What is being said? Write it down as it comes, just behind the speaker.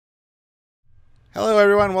Hello,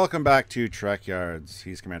 everyone. Welcome back to Trekyards.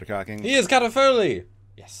 He's Commander Cocking. He is Captain Foley!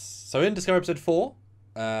 Yes. So in Discovery Episode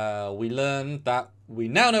 4, we learned that we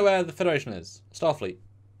now know where the Federation is. Starfleet.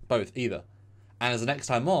 Both, either. And as the next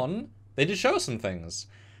time on, they did show us some things.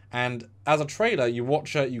 And as a trailer, you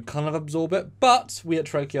watch it, you kind of absorb it, but we at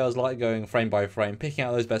Trekyards like going frame by frame, picking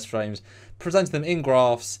out those best frames, presenting them in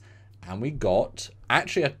graphs, and we got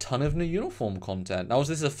actually a ton of new uniform content. Now, this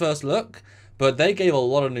is a first look, but they gave a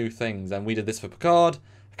lot of new things, and we did this for Picard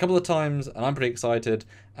a couple of times, and I'm pretty excited.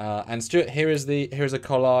 And Stuart, here's a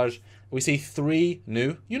collage. We see 3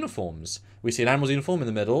 new uniforms. We see an Admiral's uniform in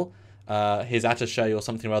the middle, his attaché or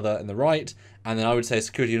something or other in the right, and then I would say a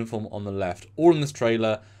security uniform on the left. All in this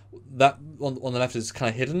trailer. That on the left is kind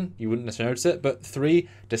of hidden. You wouldn't necessarily notice it, but 3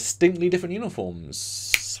 distinctly different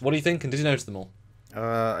uniforms. What do you think? And did you notice them all?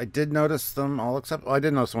 I did notice them all except... Oh, I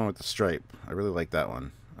did notice the one with the stripe. I really like that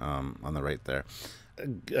one on the right there.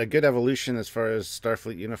 A good evolution as far as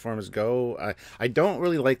Starfleet uniforms go. I don't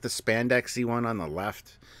really like the spandexy one on the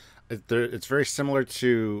left. It's very similar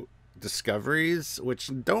to Discoveries, which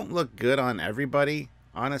don't look good on everybody,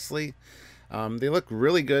 honestly. They look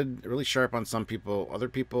really good, really sharp on some people. Other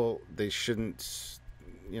people, they shouldn't,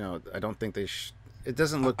 I don't think they should. It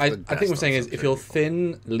doesn't look I think what I'm saying is if you're people.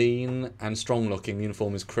 thin, lean, and strong looking, the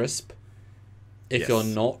uniform is crisp. If you're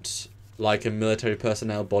not like a military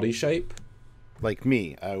personnel body shape. Like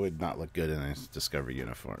me, I would not look good in a Discovery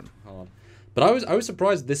uniform. Hard. But I was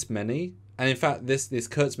surprised this many. And in fact, this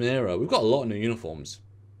Kurtzman era, we've got a lot of new uniforms.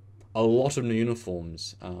 A lot of new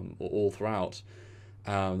uniforms all throughout.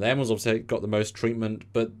 The Admiral's obviously got the most treatment,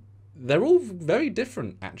 but they're all very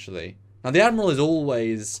different, actually. Now, the Admiral is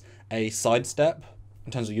always a sidestep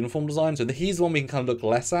in terms of uniform design, so he's the one we can kind of look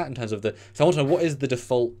less at in terms of the... So I want to know, what is the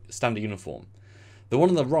default standard uniform? The one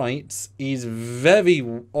on the right is very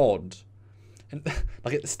odd. And,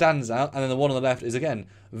 like, it stands out, and then the one on the left is, again,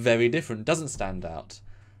 very different. Doesn't stand out.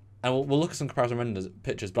 And we'll look at some comparison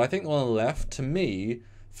pictures, but I think the one on the left, to me,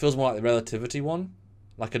 feels more like the Relativity one.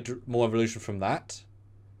 Like a more evolution from that.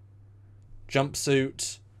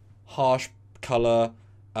 Jumpsuit, harsh colour,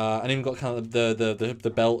 and even got kind of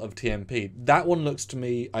the belt of TMP. That one looks to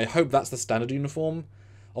me, I hope that's the standard uniform,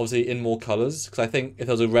 obviously in more colours, because I think if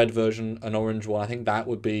there was a red version, an orange one, I think that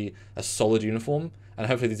would be a solid uniform, and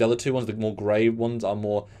hopefully these other 2 ones, the more grey ones, are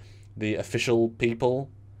more the official people.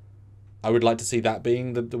 I would like to see that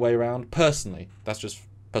being the way around. Personally, that's just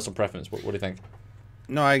personal preference. What do you think?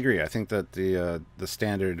 No, I agree. I think that the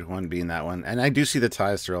standard one being that one, and I do see the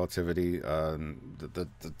ties to Relativity. The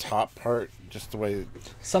top part, just the way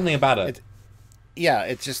Something about it. Yeah,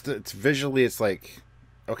 it's visually, it's like,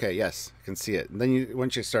 okay, yes, I can see it. And then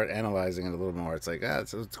once you start analyzing it a little more, it's like,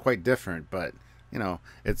 it's quite different. But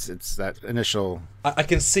it's that initial. I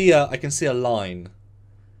can see a line.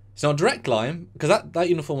 It's not a direct line because that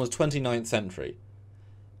uniform was 29th century.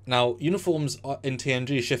 Now, uniforms in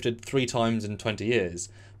TNG shifted 3 times in 20 years,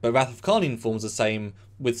 but Wrath of Khan uniforms are the same,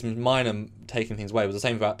 with some minor taking things away, was the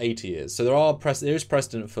same for about 80 years. So there is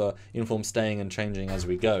precedent for uniforms staying and changing as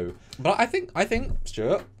we go. But I think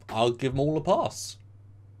Stuart, I'll give them all a pass.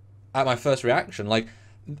 At my first reaction, like,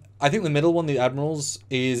 I think the middle one, the Admiral's,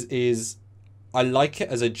 is I like it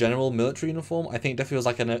as a general military uniform. I think it definitely feels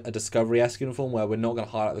like a Discovery-esque uniform where we're not going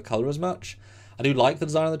to highlight the colour as much. I do like the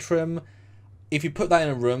design of the trim. If you put that in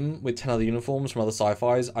a room with 10 other uniforms from other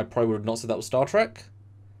sci-fis, I probably would have not said that was Star Trek.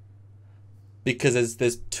 Because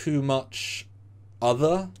there's too much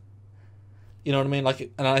other. You know what I mean? Like,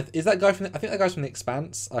 is that guy from I think that guy's from The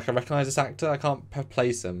Expanse. Like, I recognise this actor. I can't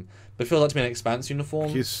place him. But it feels like to be an Expanse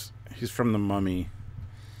uniform. He's from The Mummy.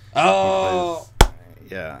 Oh!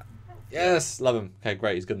 Yeah. Yes! Love him. Okay,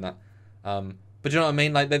 great. He's good in that. But you know what I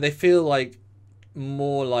mean? Like, they feel like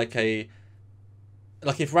more like a...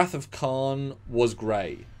 Like if Wrath of Khan was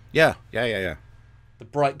grey. Yeah. The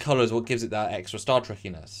bright colour is what gives it that extra Star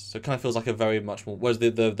Trekkiness. So it kind of feels like a very much more... Whereas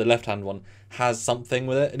the left-hand one has something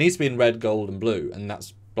with it. It needs to be in red, gold, and blue. And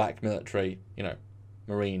that's black military,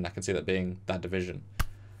 marine. I can see that being that division.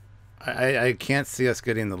 I can't see us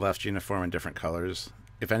getting the left uniform in different colors.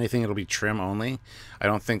 If anything, it'll be trim only. I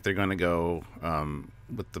don't think they're going to go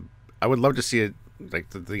with the... I would love to see it, like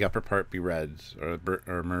the upper part be red or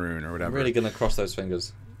maroon or whatever. I'm really going to cross those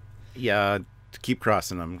fingers. Yeah, keep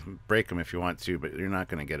crossing them. Break them if you want to, but you're not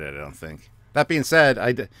going to get it, I don't think. That being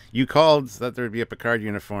said, you called that there would be a Picard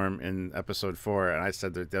uniform in episode 4, and I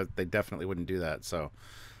said that they definitely wouldn't do that. So,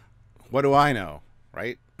 what do I know,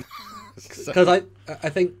 right? Because I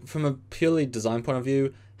think from a purely design point of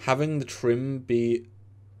view, having the trim be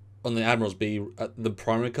on the Admirals be the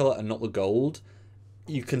primary colour and not the gold,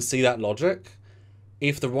 you can see that logic.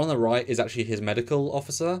 If the one on the right is actually his medical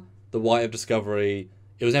officer, the white of Discovery.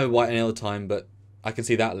 It was never white any other time, but I can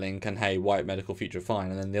see that link. And hey, white medical future,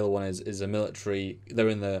 fine. And then the other one is a military. They're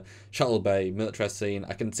in the shuttle bay military scene.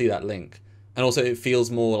 I can see that link. And also, it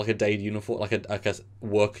feels more like a day uniform, like a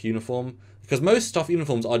work uniform, because most staff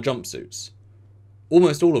uniforms are jumpsuits.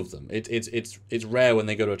 Almost all of them. It's rare when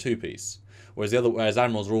they go to a two-piece, whereas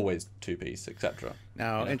admirals are always two-piece, etc.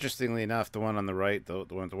 Now, interestingly enough, the one on the right, the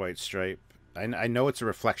one with the white stripe, I know it's a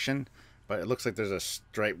reflection, but it looks like there's a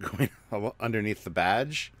stripe going underneath the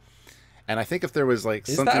badge. And I think if there was like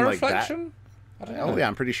something like that. Is that a reflection? I don't know. Oh yeah,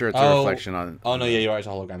 I'm pretty sure it's a reflection on. Oh no, yeah, you're right. It's a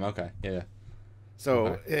hologram. Okay, yeah.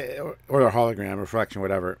 So, or a hologram, reflection,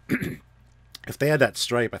 whatever. If they had that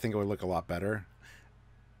stripe, I think it would look a lot better.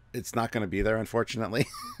 It's not going to be there, unfortunately.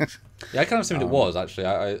 Yeah, I kind of assumed it was, actually.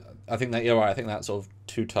 I think that you're right. I think that sort of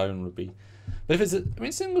two-tone would be... But if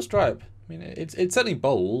it's single stripe. I mean, it's certainly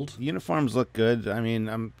bold. Uniforms look good. I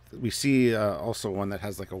mean, we see also one that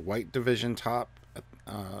has like a white division top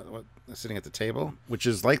sitting at the table, which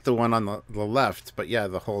is like the one on the left. But yeah,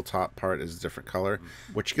 the whole top part is a different color,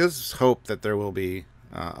 which gives hope that there will be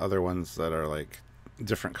other ones that are like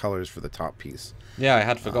different colors for the top piece. Yeah, I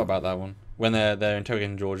had forgot about that one. When they're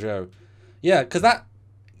interrogating Giorgio. Yeah, because that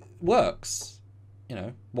works. You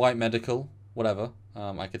know, white medical, whatever.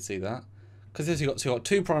 I could see that. Because you got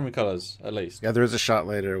two primary colours, at least. Yeah, there is a shot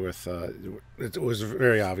later with... it was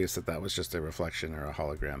very obvious that was just a reflection or a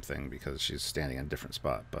hologram thing because she's standing in a different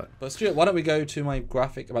spot. But Stuart, why don't we go to my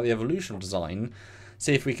graphic about the evolution of design,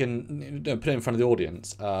 see if we can put it in front of the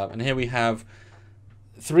audience. And here we have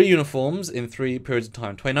 3 uniforms in 3 periods of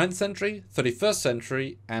time. 29th century, 31st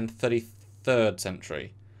century, and 33rd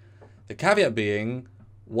century. The caveat being,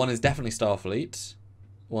 one is definitely Starfleet,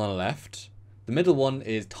 one on the left. The middle one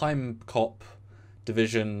is Time Cop,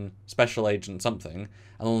 Division, Special Agent something.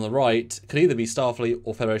 And on the right, could either be Starfleet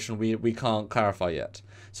or Federation, we can't clarify yet.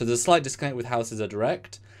 So there's a slight disconnect with how this is a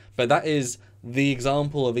direct, but that is the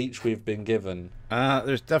example of each we've been given.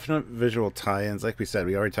 There's definite visual tie-ins. Like we said,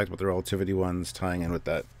 we already talked about the relativity ones tying in with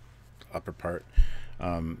that upper part.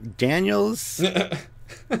 Daniels...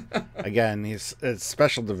 Again, it's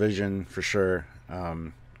special division for sure.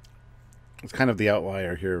 It's kind of the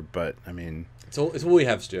outlier here, but I mean, it's all we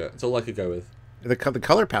have, Stuart. It's all I could go with. The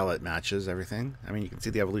color palette matches everything. I mean, you can see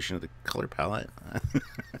the evolution of the color palette.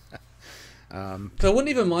 So I wouldn't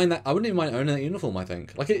even mind that. I wouldn't even mind owning that uniform. I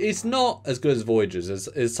think like it's not as good as Voyager's.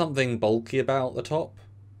 There's something bulky about the top,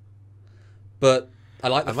 but I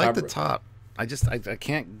like the fabric. The top. I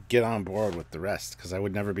can't get on board with the rest because I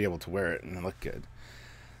would never be able to wear it and look good.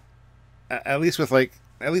 At least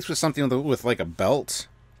with something with like a belt,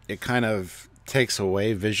 it kind of takes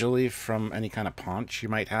away visually from any kind of paunch you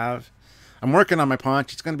might have. I'm working on my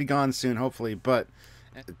paunch. It's going to be gone soon, hopefully, but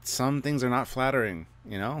some things are not flattering,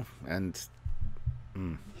 you know, and...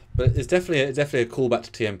 But it's definitely a callback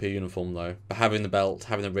to TMP uniform, though. But having the belt,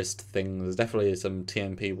 having the wrist thing, there's definitely some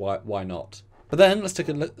TMP. Why not? But then let's take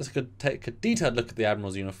a detailed look at the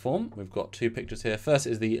Admiral's uniform. We've got 2 pictures here. First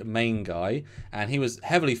is the main guy, and he was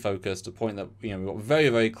heavily focused to the point that we've got very,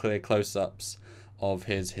 very clear close-ups of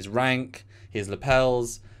his rank, his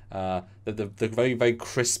lapels, the very, very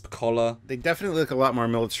crisp collar. They definitely look a lot more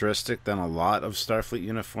militaristic than a lot of Starfleet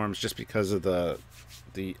uniforms, just because of the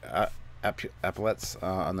epaulets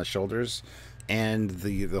on the shoulders and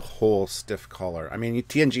the whole stiff collar. I mean,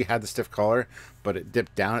 TNG had the stiff collar, but it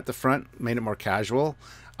dipped down at the front, made it more casual.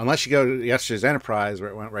 Unless you go to yesterday's Enterprise, where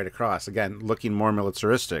it went right across. Again, looking more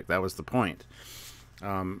militaristic. That was the point.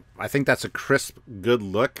 I think that's a crisp, good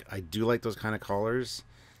look. I do like those kind of collars.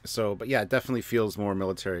 So, but yeah, it definitely feels more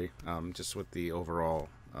military, just with the overall...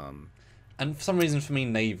 And for some reason, for me,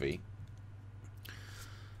 Navy.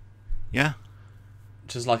 Yeah.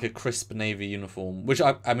 Just like a crisp Navy uniform, which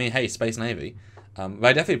I mean, hey, Space Navy. But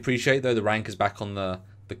I definitely appreciate, though, the rank is back on the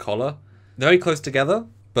collar. They're very close together,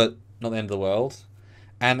 but not the end of the world.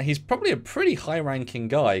 And he's probably a pretty high-ranking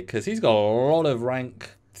guy, because he's got a lot of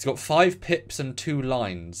rank. He's got 5 pips and 2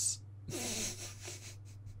 lines.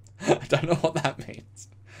 I don't know what that means.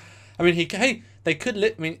 I mean, they could...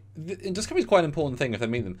 I mean, Discovery's quite an important thing if they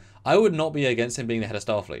meet them. I would not be against him being the head of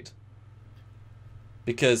Starfleet.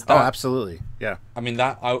 Because that, absolutely, yeah. I mean,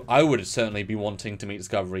 that I would certainly be wanting to meet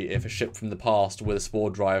Discovery if a ship from the past with a spore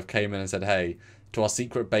drive came in and said, "Hey, to our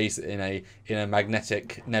secret base in a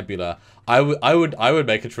magnetic nebula." I would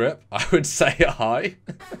make a trip. I would say hi.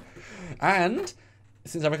 And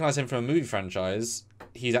since I recognise him from a movie franchise,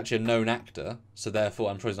 he's actually a known actor, so therefore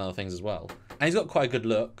I'm sure he's done other things as well. And he's got quite a good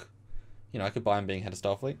look. You know, I could buy him being head of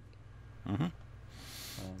Starfleet. Mm-hmm.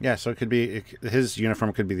 Yeah, so it could be his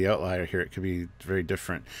uniform could be the outlier here. It could be very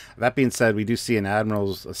different. That being said, we do see a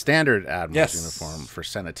standard admiral's uniform for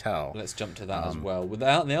Senatel. Let's jump to that as well.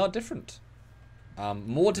 They are different.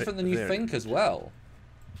 More different than you think as well.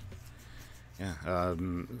 Yeah.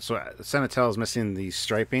 So Senatel is missing the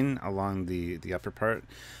striping along the upper part,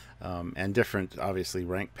 and different, obviously,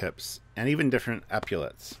 rank pips, and even different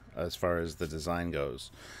epaulets as far as the design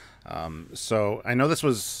goes. So I know this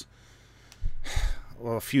was,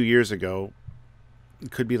 well, a few years ago.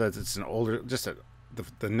 It could be that it's an older, just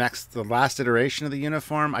the last iteration of the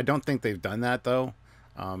uniform. I don't think they've done that though,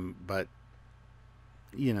 but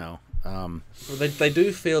you know, well, they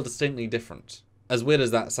do feel distinctly different. As weird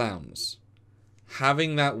as that sounds,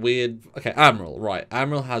 having that weird. Okay, Admiral, right?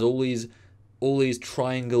 Admiral has all these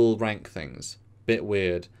triangle rank things. Bit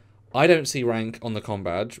weird. I don't see rank on the comm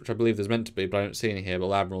badge, which I believe there's meant to be, but I don't see any here.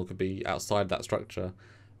 But Admiral could be outside that structure.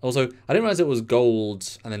 Also, I didn't realize it was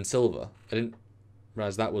gold and then silver. I didn't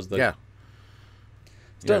realize that was the. Yeah.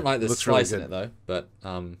 Don't like this slice in it though, but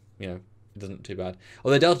you know, it doesn't look too bad.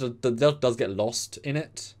 Although the delta does get lost in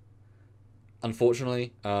it.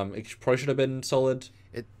 Unfortunately, it probably should have been solid.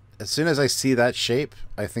 As soon as I see that shape,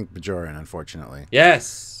 I think Bajoran. Unfortunately.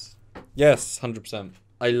 Yes, 100%.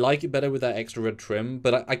 I like it better with that extra red trim,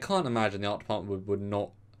 but I can't imagine the art department would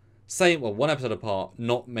not. One episode apart,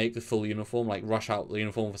 not make the full uniform, like rush out the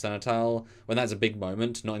uniform for Senatal when that's a big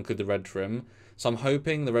moment, not include the red trim. So I'm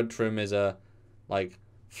hoping the red trim is a, like,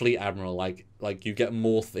 Fleet Admiral, like you get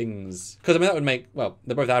more things. Because, I mean, that would make, well,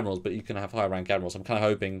 they're both Admirals, but you can have higher rank Admirals. So I'm kind of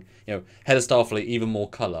hoping, you know, Head of Starfleet, even more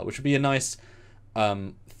colour, which would be a nice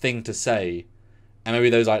thing to say. And maybe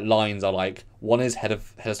those, like, lines are, like, one is Head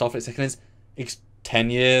of Starfleet, second is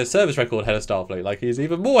 10-year service record Head of Starfleet. Like, he's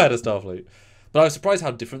even more Head of Starfleet. But I was surprised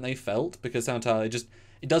how different they felt, because Senatal,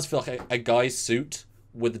 it does feel like a guy's suit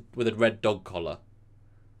with a red dog collar.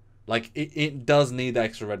 Like it does need the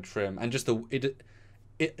extra red trim, and just it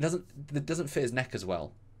doesn't fit his neck as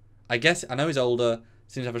well. I guess I know he's older,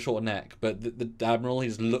 seems to have a shorter neck, but the Admiral, he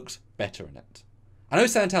just looks better in it. I know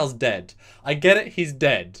Senatal's dead. I get it, he's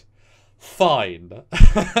dead. Fine.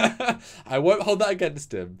 I won't hold that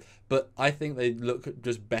against him. But I think they look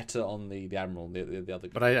just better on the Admiral, the other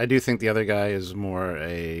guy. But I do think the other guy is more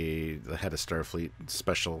the head of Starfleet,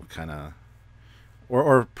 special kind of,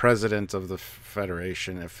 or president of the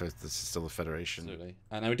Federation, if this is still a Federation. Absolutely.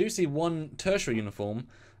 And we do see one tertiary uniform,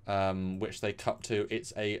 which they cut to.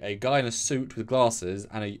 It's a guy in a suit with glasses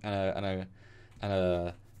and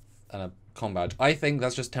a comm badge. I think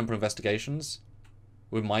that's just temporal investigations.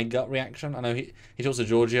 With my gut reaction, I know he talks to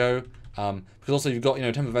Giorgio, because also you've got, you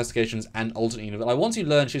know, temporal investigations and alternate universe. Like, once you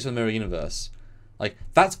learn she's from the mirror universe, like,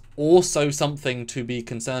 that's also something to be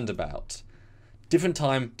concerned about. Different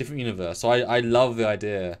time, different universe. So I love the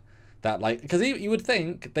idea that, like, because you would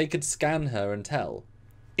think they could scan her and tell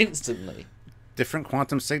instantly. Different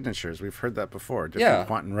quantum signatures. We've heard that before. Different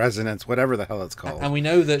quantum resonance, whatever the hell it's called. And we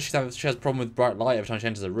know that she has a problem with bright light every time she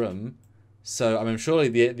enters a room. So, I mean, surely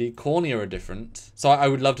the cornea are different. So I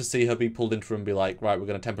would love to see her be pulled into a room and be like, right, we're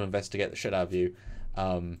going to temporal investigate the shit out of you.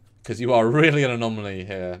 Because you are really an anomaly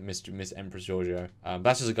here, Miss Empress Giorgio.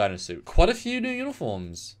 That's just a guy in a suit. Quite a few new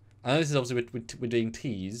uniforms. I know this is obviously we're being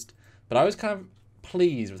teased, but I was kind of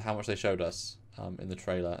pleased with how much they showed us in the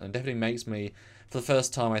trailer. And it definitely makes me, for the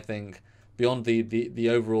first time, I think, beyond the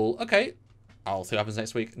overall, okay, I'll see what happens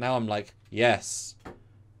next week. Now I'm like, yes.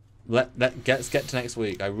 Let's get to next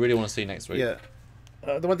week. I really want to see next week. Yeah.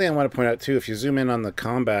 The one thing I want to point out, too, if you zoom in on the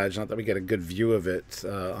comm badge, not that we get a good view of it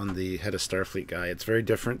on the head of Starfleet guy, it's very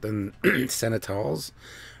different than Senatal's.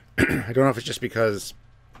 I don't know if it's just because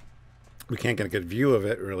we can't get a good view of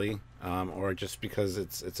it, really, or just because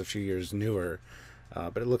it's a few years newer.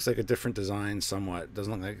 But it looks like a different design somewhat. It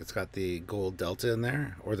doesn't look like it's got the gold delta in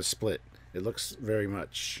there or the split. It looks very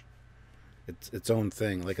much its own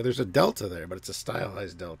thing. Like, there's a delta there, but it's a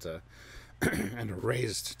stylized delta and a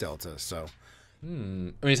raised delta. So, I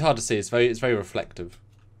mean, it's hard to see. It's very reflective.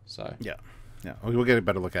 So yeah. We'll get a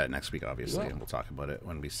better look at it next week, obviously, and we'll talk about it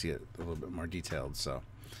when we see it a little bit more detailed. So,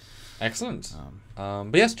 excellent.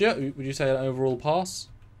 But yes, Joe, would you say an overall pass?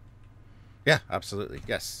 Yeah, absolutely.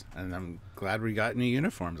 Yes, and I'm glad we got new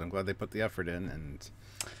uniforms. I'm glad they put the effort in.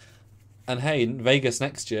 And hey, in Vegas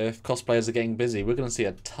next year, if cosplayers are getting busy, we're going to see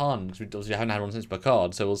a ton, because we obviously haven't had one since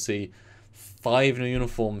Picard, so we'll see 5 new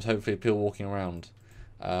uniforms, hopefully, people walking around,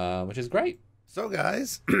 which is great. So,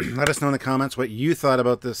 guys, let us know in the comments what you thought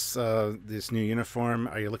about this this new uniform.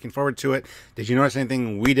 Are you looking forward to it? Did you notice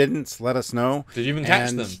anything we didn't? Let us know. Did you even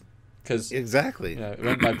catch them? Because exactly, it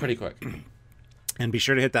went by pretty quick. And be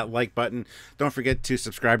sure to hit that like button. Don't forget to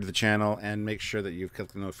subscribe to the channel and make sure that you've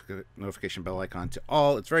clicked the notification bell icon to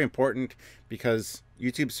all. It's very important because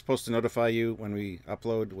YouTube's supposed to notify you when we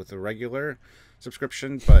upload with a regular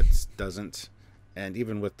subscription, but doesn't. And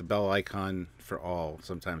even with the bell icon for all,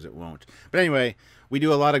 sometimes it won't. But anyway, we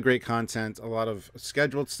do a lot of great content, a lot of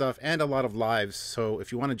scheduled stuff, and a lot of lives. So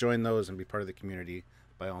if you want to join those and be part of the community,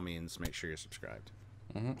 by all means, make sure you're subscribed.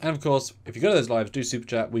 And of course, if you go to those lives, do super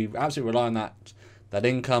chat. We absolutely rely on that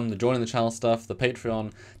income, the joining the channel stuff, the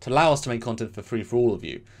Patreon, to allow us to make content for free for all of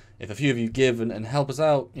you. If a few of you give and help us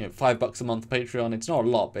out, you know, $5 a month Patreon, it's not a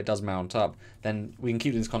lot, but it does mount up, then we can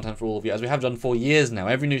keep doing this content for all of you, as we have done for years now.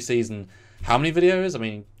 Every new season, how many videos? I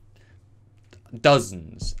mean,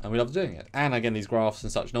 dozens, and we love doing it. And again, these graphs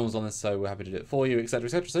and such, no one's on this, so we're happy to do it for you, etc.,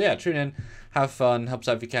 etc. So yeah, tune in, have fun, help us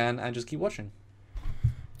out if you can, and just keep watching.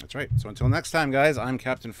 That's right. So until next time, guys, I'm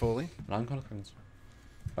Captain Foley. And I'm Connor Coons.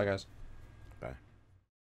 Bye, guys.